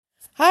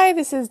Hi,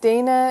 this is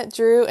Dana,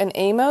 Drew, and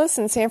Amos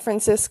in San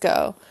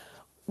Francisco.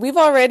 We've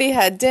already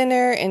had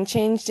dinner and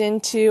changed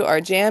into our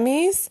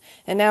jammies,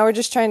 and now we're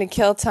just trying to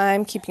kill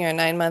time keeping our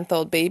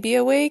 9-month-old baby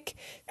awake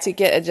to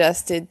get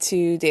adjusted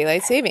to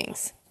daylight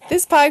savings.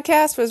 This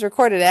podcast was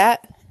recorded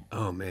at...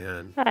 Oh,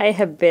 man. I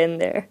have been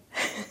there.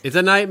 It's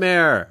a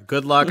nightmare.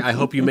 Good luck. I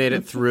hope you made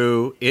it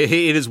through. It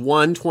is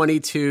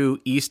 1:22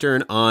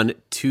 Eastern on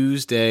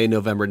Tuesday,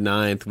 November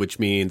 9th, which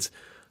means...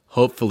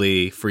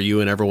 hopefully, for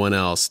you and everyone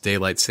else,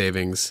 daylight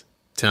savings,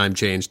 time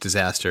change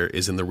disaster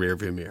is in the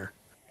rearview mirror.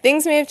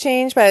 Things may have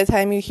changed by the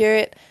time you hear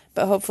it,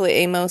 but hopefully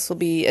Amos will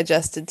be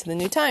adjusted to the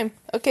new time.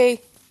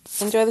 Okay,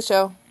 enjoy the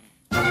show.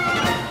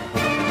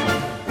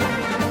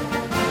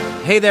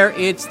 Hey there,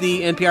 it's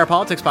the NPR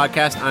Politics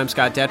Podcast. I'm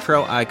Scott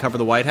Detrow. I cover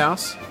the White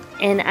House.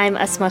 And I'm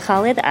Asma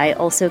Khalid. I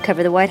also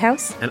cover the White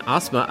House. And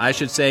Asma, I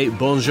should say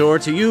bonjour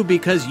to you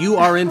because you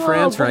are in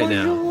France right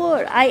now.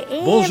 I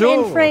am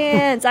in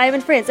France. I am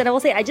in France. And I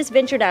will say, I just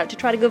ventured out to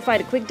try to go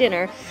find a quick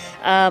dinner.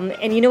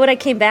 And you know what I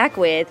came back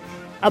with?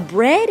 A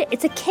bread?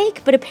 It's a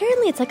cake, but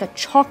apparently it's like a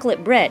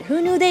chocolate bread.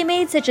 Who knew they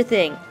made such a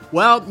thing?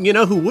 Well, you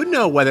know who would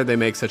know whether they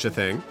make such a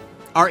thing?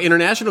 Our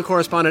international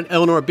correspondent,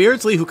 Eleanor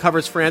Beardsley, who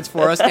covers France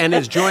for us and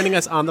is joining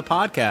us on the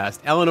podcast.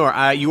 Eleanor,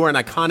 you are an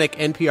iconic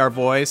NPR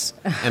voice,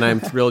 and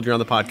I'm thrilled you're on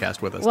the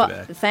podcast with us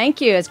today.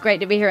 Thank you. It's great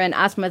to be here in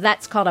Asma.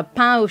 That's called a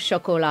pain au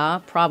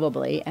chocolat,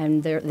 probably,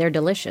 and they're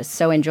delicious,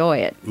 so enjoy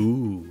it.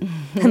 Ooh.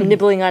 I'm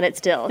nibbling on it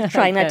still,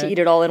 trying not to eat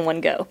it all in one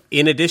go.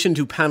 In addition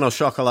to pain au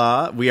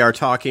chocolat, we are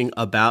talking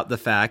about the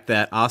fact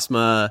that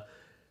Asma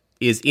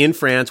is in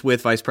France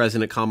with Vice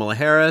President Kamala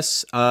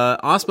Harris.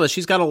 Asma,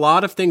 she's got a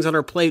lot of things on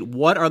her plate.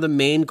 What are the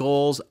main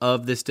goals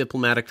of this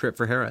diplomatic trip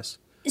for Harris?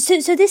 So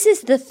this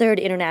is the third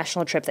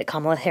international trip that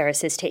Kamala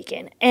Harris has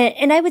taken.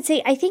 And I would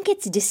say I think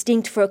it's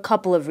distinct for a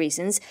couple of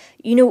reasons.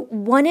 You know,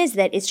 one is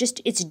that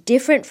it's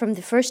different from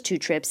the first two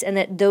trips and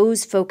that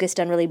those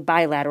focused on really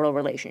bilateral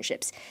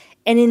relationships.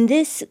 And in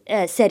this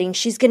setting,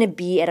 she's going to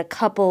be at a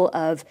couple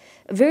of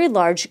very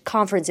large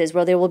conferences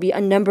where there will be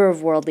a number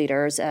of world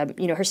leaders.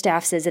 Her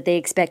staff says that they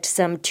expect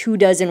some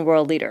 24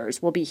 world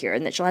leaders will be here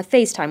and that she'll have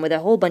FaceTime with a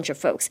whole bunch of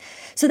folks.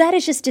 So that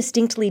is just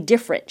distinctly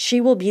different. She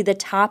will be the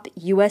top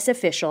U.S.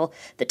 official,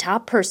 the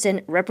top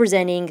person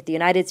representing the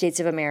United States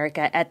of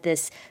America at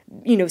this,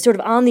 sort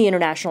of on the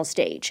international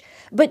stage.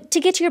 But to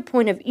get to your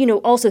point of,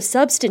 also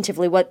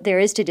substantively what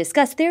there is to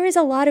discuss, there is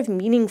a lot of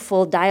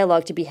meaningful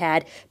dialogue to be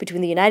had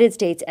between the United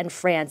States and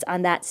France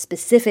on that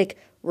specific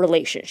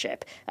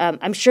relationship.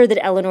 I'm sure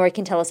that Eleanor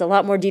can tell us a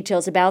lot more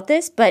details about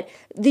this, but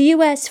the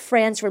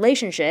U.S.-France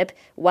relationship,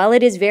 while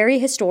it is very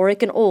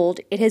historic and old,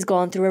 it has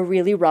gone through a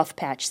really rough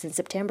patch since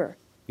September.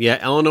 Yeah,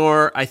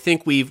 Eleanor, I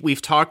think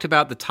we've talked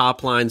about the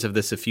top lines of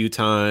this a few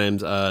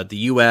times. The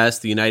U.S.,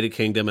 the United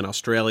Kingdom, and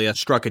Australia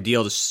struck a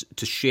deal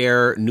to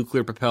share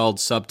nuclear-propelled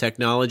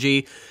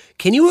sub-technology.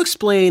 Can you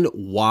explain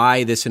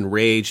why this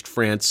enraged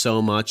France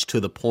so much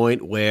to the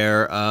point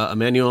where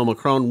Emmanuel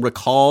Macron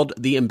recalled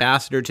the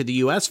ambassador to the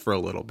U.S. for a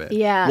little bit?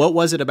 Yeah. What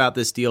was it about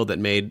this deal that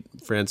made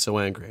France so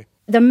angry?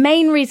 The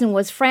main reason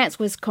was France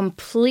was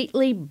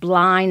completely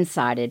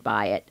blindsided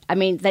by it. I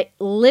mean, they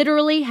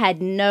literally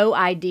had no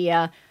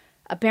idea.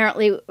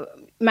 Apparently,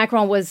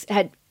 Macron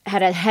had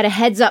a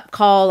heads-up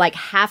call like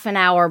half an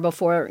hour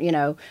before,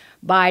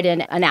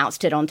 Biden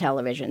announced it on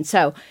television.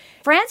 So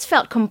France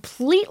felt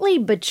completely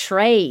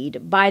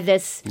betrayed by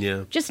this,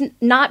 just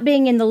not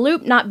being in the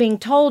loop, not being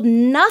told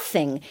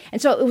nothing.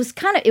 And so it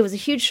was a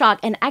huge shock.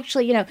 And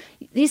actually,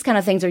 these kind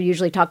of things are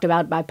usually talked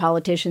about by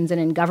politicians and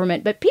in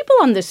government, but people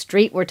on the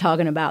street were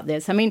talking about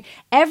this. I mean,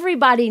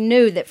 everybody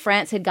knew that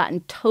France had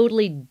gotten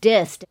totally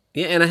dissed.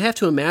 Yeah, and I have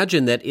to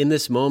imagine that in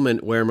this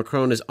moment where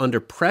Macron is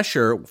under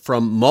pressure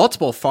from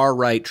multiple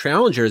far-right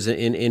challengers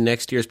in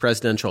next year's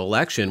presidential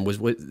election,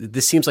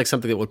 this seems like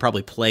something that would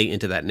probably play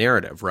into that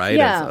narrative, right?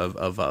 Yeah.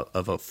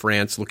 Of a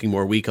France looking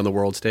more weak on the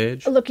world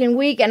stage? Looking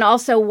weak, and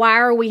also why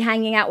are we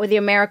hanging out with the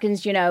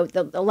Americans? A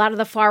lot of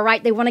the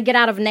far-right, they want to get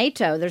out of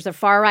NATO. There's a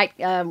far-right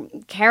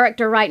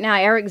character right now,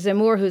 Eric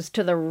Zemmour, who's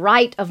to the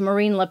right of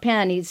Marine Le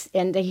Pen.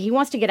 He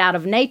wants to get out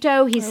of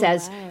NATO. He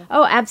says,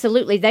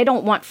 absolutely, they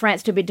don't want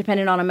France to be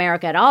dependent on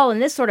America at all,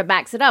 and this sort of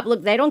backs it up.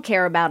 Look, they don't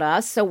care about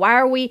us, so why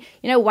are we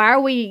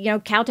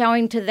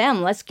kowtowing to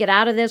them? Let's get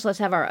out of this. Let's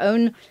have our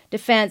own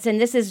defense, and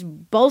this is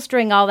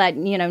bolstering all that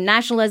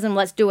nationalism.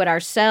 Let's do it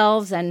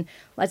ourselves, and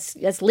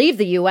let's leave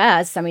the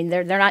U.S. I mean,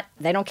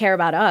 they don't care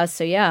about us,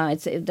 so yeah,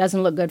 it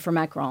doesn't look good for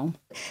Macron.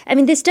 I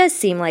mean, this does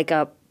seem like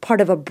a part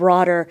of a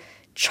broader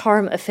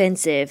charm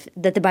offensive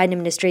that the Biden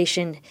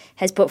administration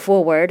has put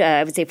forward,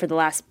 I would say, for the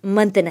last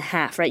month and a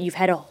half, right? You've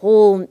had a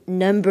whole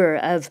number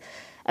of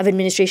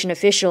administration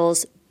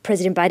officials.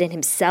 President Biden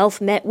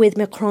himself met with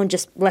Macron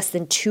just less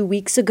than 2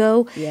 weeks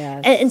ago.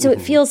 Yes. And so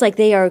it feels like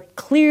they are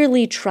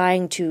clearly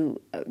trying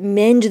to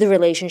mend the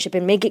relationship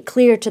and make it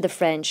clear to the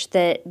French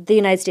that the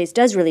United States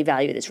does really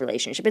value this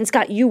relationship. And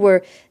Scott, you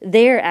were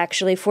there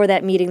actually for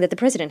that meeting that the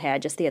president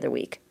had just the other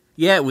week.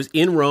 Yeah, it was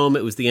in Rome.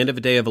 It was the end of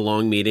a day of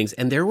long meetings.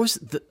 And there was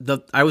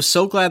I was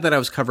so glad that I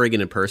was covering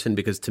it in person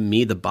because to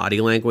me, the body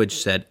language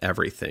said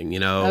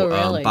everything. Oh,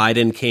 really?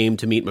 Biden came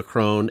to meet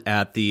Macron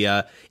at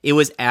it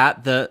was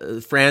at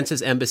the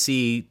France's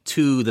embassy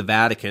to the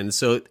Vatican.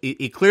 So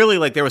it clearly,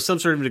 like, there was some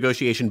sort of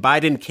negotiation.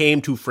 Biden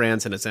came to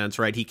France in a sense,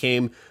 right? He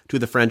came to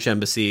the French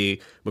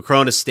embassy.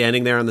 Macron is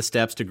standing there on the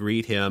steps to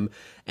greet him.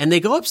 And they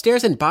go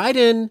upstairs and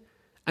Biden,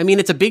 I mean,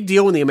 it's a big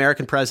deal when the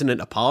American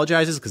president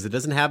apologizes because it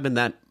doesn't happen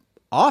that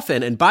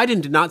often, and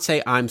Biden did not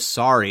say, "I'm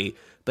sorry,"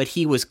 but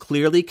he was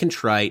clearly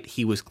contrite.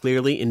 He was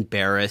clearly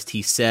embarrassed.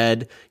 He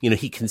said,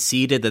 he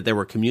conceded that there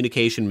were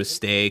communication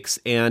mistakes.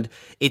 And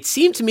it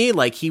seemed to me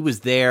like he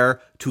was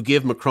there to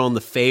give Macron the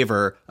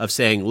favor of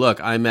saying,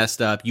 look, I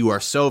messed up. You are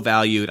so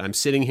valued. I'm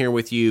sitting here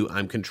with you.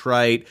 I'm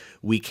contrite.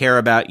 We care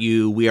about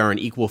you. We are on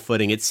equal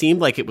footing. It seemed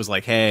like it was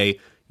like, hey,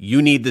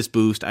 you need this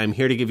boost. I'm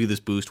here to give you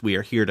this boost. We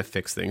are here to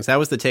fix things. That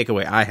was the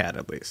takeaway I had,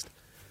 at least.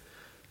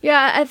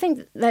 Yeah, I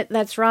think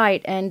that's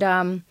right.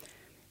 And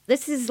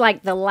this is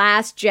like the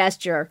last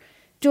gesture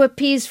to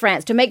appease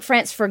France, to make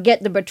France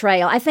forget the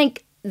betrayal. I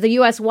think the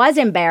U.S. was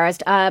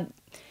embarrassed.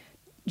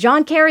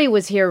 John Kerry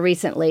was here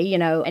recently,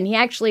 and he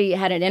actually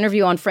had an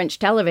interview on French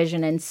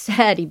television and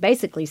he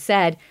basically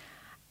said,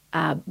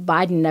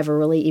 Biden never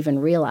really even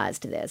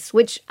realized this,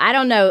 which I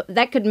don't know,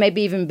 that could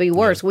maybe even be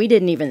worse. We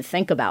didn't even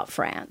think about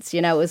France.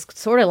 It was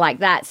sort of like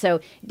that. So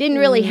it didn't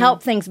really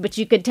help things, but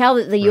you could tell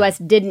that the U.S.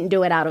 didn't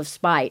do it out of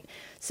spite.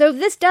 So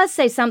this does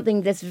say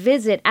something, this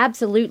visit,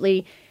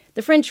 absolutely.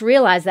 The French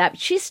realize that.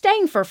 She's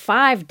staying for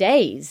 5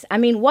 days. I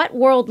mean, what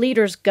world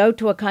leaders go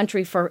to a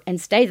country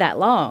and stay that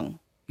long?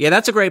 Yeah,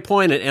 that's a great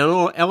point. And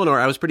Eleanor,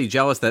 I was pretty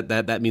jealous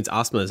that means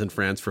Asma is in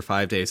France for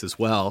 5 days as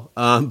well.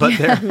 But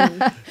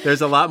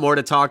there's a lot more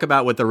to talk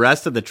about with the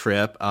rest of the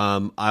trip.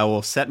 I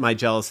will set my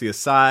jealousy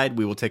aside.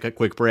 We will take a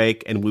quick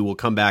break, and we will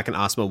come back, and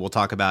Asma will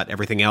talk about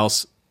everything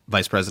else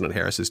Vice President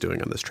Harris is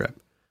doing on this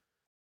trip.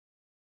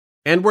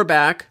 And we're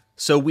back.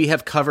 So we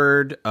have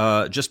covered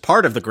just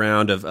part of the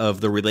ground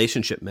of the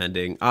relationship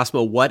mending.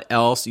 Asma, what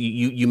else?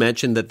 You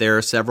mentioned that there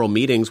are several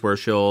meetings where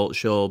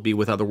she'll be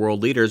with other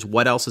world leaders.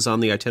 What else is on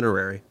the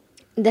itinerary?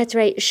 That's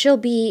right. She'll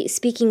be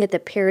speaking at the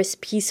Paris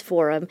Peace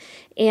Forum.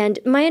 And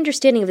my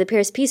understanding of the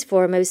Paris Peace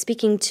Forum, I was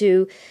speaking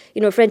to,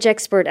 a French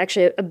expert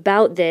actually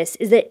about this,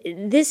 is that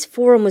this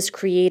forum was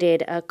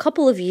created a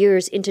couple of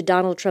years into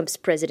Donald Trump's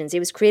presidency.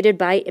 It was created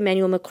by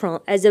Emmanuel Macron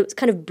as a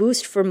kind of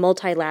boost for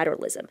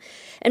multilateralism.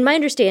 And my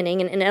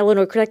understanding, and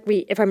Eleanor, correct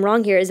me if I'm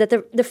wrong here, is that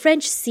the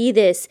French see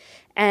this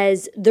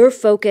as their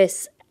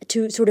focus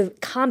to sort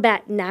of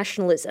combat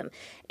nationalism.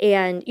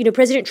 And,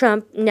 President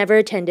Trump never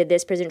attended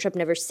this. President Trump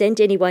never sent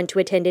anyone to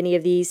attend any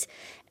of these.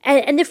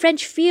 And the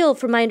French feel,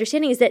 from my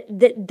understanding, is that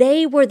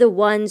they were the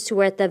ones who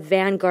were at the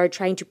vanguard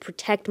trying to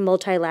protect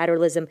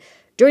multilateralism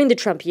during the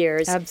Trump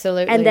years.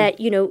 Absolutely. And that,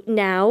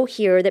 now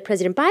here that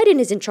President Biden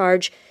is in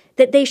charge,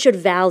 that they should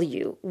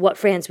value what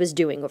France was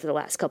doing over the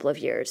last couple of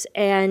years.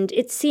 And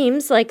it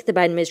seems like the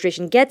Biden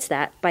administration gets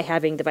that by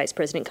having the vice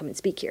president come and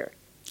speak here.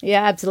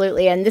 Yeah,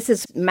 absolutely. And this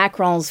is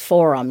Macron's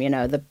forum,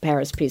 the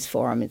Paris Peace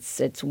Forum.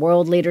 It's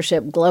world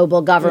leadership,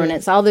 global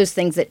governance, all those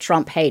things that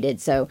Trump hated.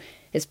 So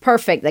it's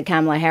perfect that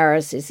Kamala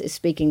Harris is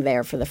speaking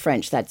there for the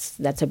French. That's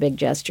a big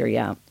gesture,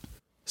 yeah.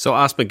 So,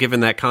 Asma,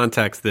 given that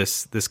context,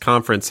 this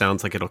conference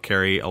sounds like it'll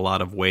carry a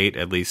lot of weight,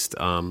 at least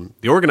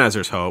the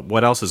organizers hope.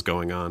 What else is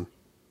going on?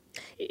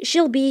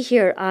 She'll be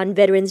here on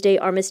Veterans Day,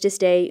 Armistice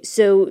Day.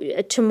 So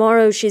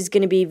tomorrow she's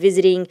going to be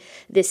visiting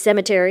this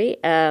cemetery.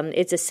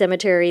 It's a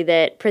cemetery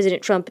that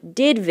President Trump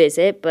did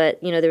visit, but,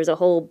 there was a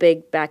whole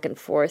big back and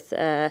forth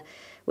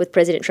with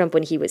President Trump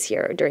when he was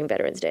here during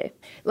Veterans Day.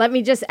 Let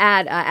me just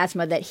add,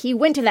 Asma, that he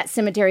went to that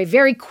cemetery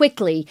very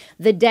quickly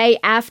the day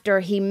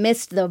after he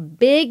missed the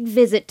big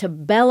visit to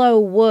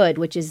Belleau Wood,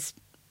 which is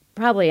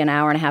probably an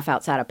hour and a half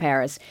outside of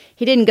Paris.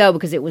 He didn't go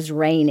because it was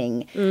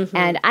raining. Mm-hmm.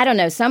 And I don't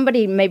know,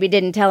 somebody maybe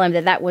didn't tell him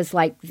that was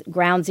like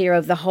ground zero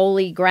of the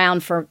holy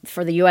ground for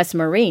the U.S.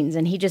 Marines,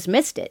 and he just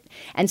missed it.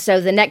 And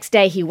so the next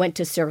day he went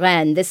to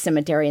Suresnes, this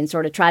cemetery, and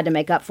sort of tried to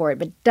make up for it,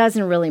 but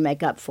doesn't really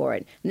make up for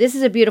it. This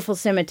is a beautiful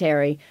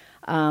cemetery,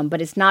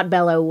 but it's not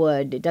Belleau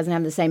Wood. It doesn't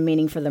have the same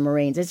meaning for the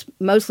Marines. It's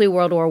mostly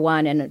World War I,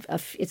 and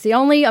it's the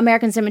only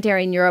American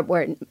cemetery in Europe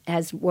where it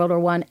has World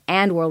War I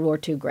and World War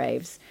II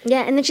graves.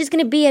 Yeah, and then she's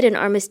going to be at an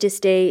Armistice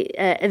Day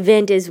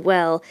event as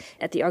well,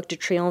 at the Arc de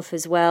Triomphe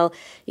as well,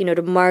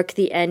 to mark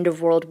the end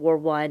of World War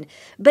I.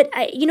 But,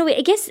 I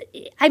guess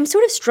I'm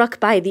sort of struck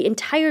by the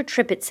entire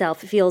trip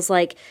itself. It feels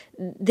like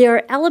there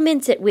are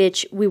elements at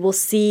which we will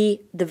see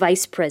the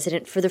vice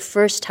president for the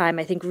first time,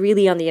 I think,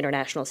 really on the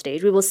international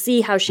stage. We will see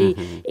how she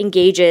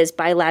engages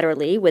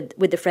bilaterally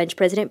with the French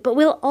president, but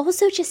we'll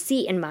also just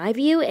see, in my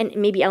view, and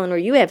maybe Eleanor,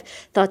 you have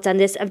thoughts on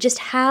this, of just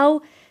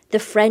how the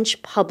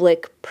French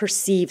public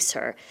perceives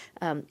her.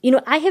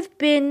 I have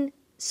been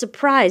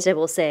surprised, I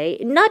will say,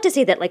 not to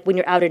say that like when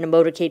you're out in a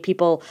motorcade,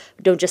 people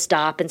don't just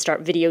stop and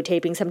start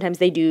videotaping. Sometimes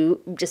they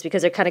do just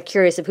because they're kind of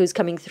curious of who's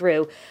coming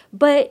through.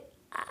 But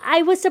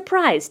I was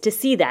surprised to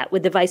see that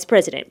with the vice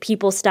president,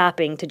 people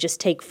stopping to just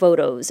take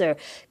photos or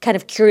kind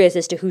of curious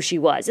as to who she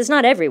was. It's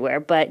not everywhere,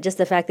 but just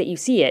the fact that you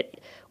see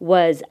it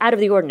was out of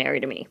the ordinary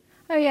to me.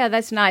 Oh, yeah,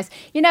 that's nice.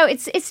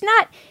 It's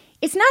not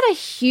a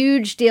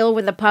huge deal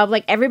with the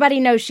public. Everybody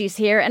knows she's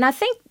here, and I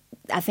think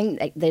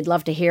they'd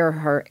love to hear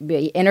her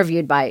be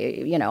interviewed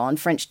by, on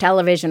French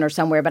television or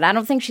somewhere, but I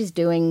don't think she's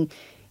doing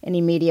any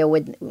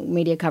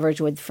media coverage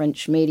with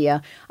French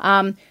media.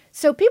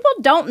 So people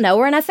don't know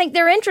her, and I think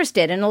they're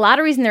interested. And a lot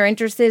of reason they're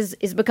interested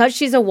is because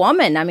she's a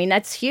woman. I mean,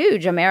 that's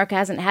huge. America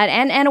hasn't had,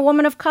 and a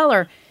woman of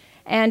color.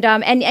 And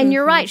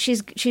you're right.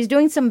 She's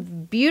doing some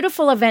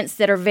beautiful events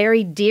that are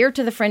very dear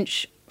to the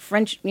French,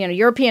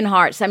 European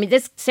hearts. I mean,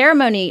 this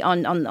ceremony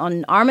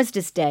on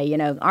Armistice Day,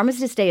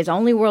 Armistice Day is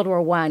only World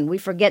War I. We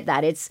forget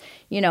that. It's,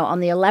 on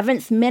the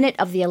 11th minute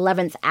of the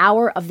 11th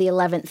hour of the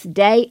 11th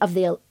day of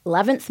the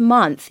 11th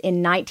month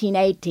in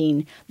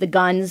 1918, the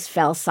guns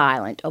fell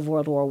silent of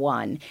World War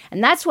I.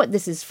 And that's what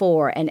this is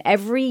for. And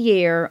every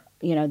year,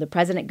 the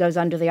president goes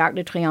under the Arc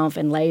de Triomphe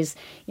and lays,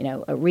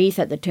 a wreath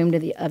at the tomb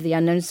of the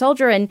unknown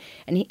soldier. And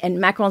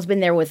Macron's been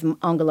there with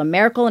Angela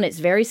Merkel, and it's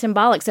very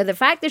symbolic. So the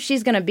fact that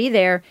she's going to be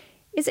there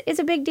is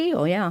a big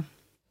deal, yeah.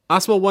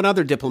 Asma, one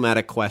other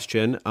diplomatic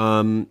question.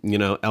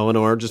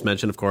 Eleanor just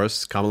mentioned, of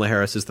course, Kamala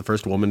Harris is the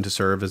first woman to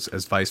serve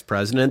as vice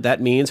president.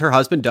 That means her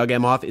husband, Doug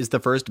Emhoff, is the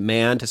first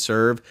man to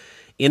serve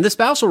in the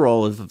spousal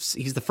role.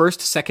 He's the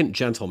first second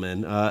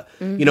gentleman.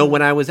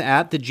 When I was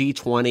at the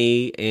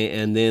G20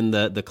 and then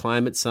the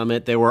climate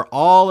summit, there were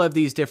all of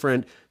these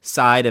different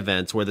side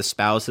events where the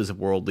spouses of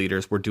world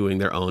leaders were doing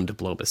their own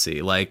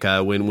diplomacy. Like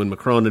when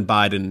Macron and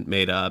Biden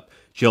made up,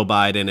 Jill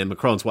Biden and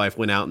Macron's wife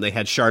went out and they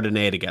had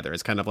Chardonnay together.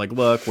 It's kind of like,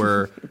 look,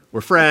 we're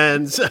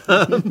friends.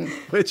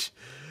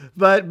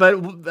 But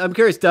I'm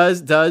curious,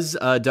 does Doug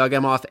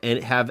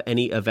Emhoff have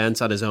any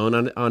events on his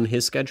own on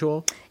his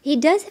schedule? He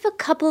does have a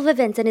couple of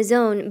events on his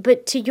own,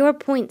 but to your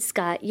point,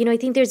 Scott, I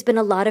think there's been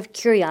a lot of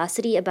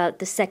curiosity about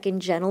the second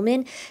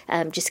gentleman,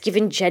 just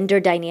given gender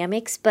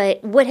dynamics.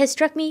 But what has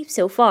struck me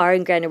so far,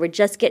 and granted we're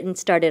just getting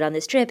started on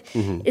this trip,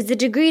 is the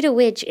degree to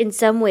which, in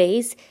some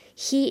ways,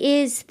 he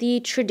is the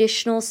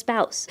traditional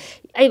spouse.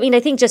 I mean, I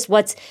think just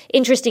what's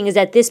interesting is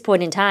at this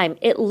point in time,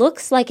 it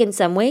looks like in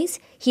some ways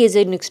he is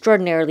an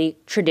extraordinarily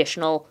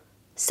traditional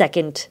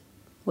second,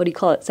 what do you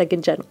call it?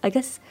 Second gentleman. I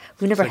guess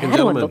we've never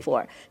had one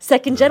before.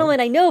 Second gentleman,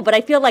 I know, but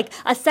I feel like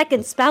a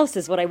second spouse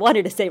is what I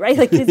wanted to say, right?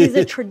 Like he's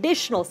a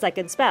traditional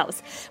second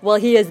spouse. Well,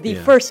 he is the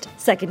first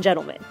second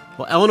gentleman.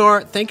 Well,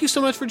 Eleanor, thank you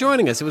so much for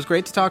joining us. It was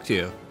great to talk to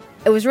you.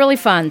 It was really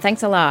fun.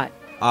 Thanks a lot.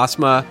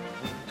 Asma,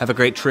 have a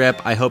great trip.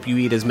 I hope you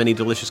eat as many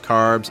delicious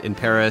carbs in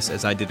Paris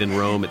as I did in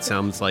Rome. It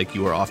sounds like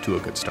you are off to a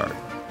good start.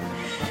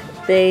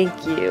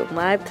 Thank you.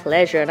 My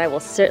pleasure. And I will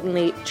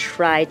certainly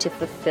try to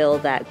fulfill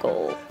that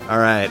goal. All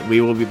right. We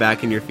will be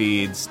back in your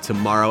feeds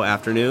tomorrow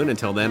afternoon.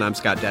 Until then, I'm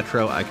Scott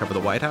Detrow. I cover the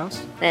White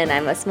House. And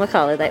I'm Asma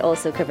Khalid. I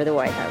also cover the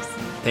White House.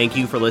 Thank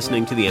you for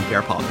listening to the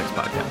NPR Politics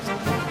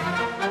Podcast.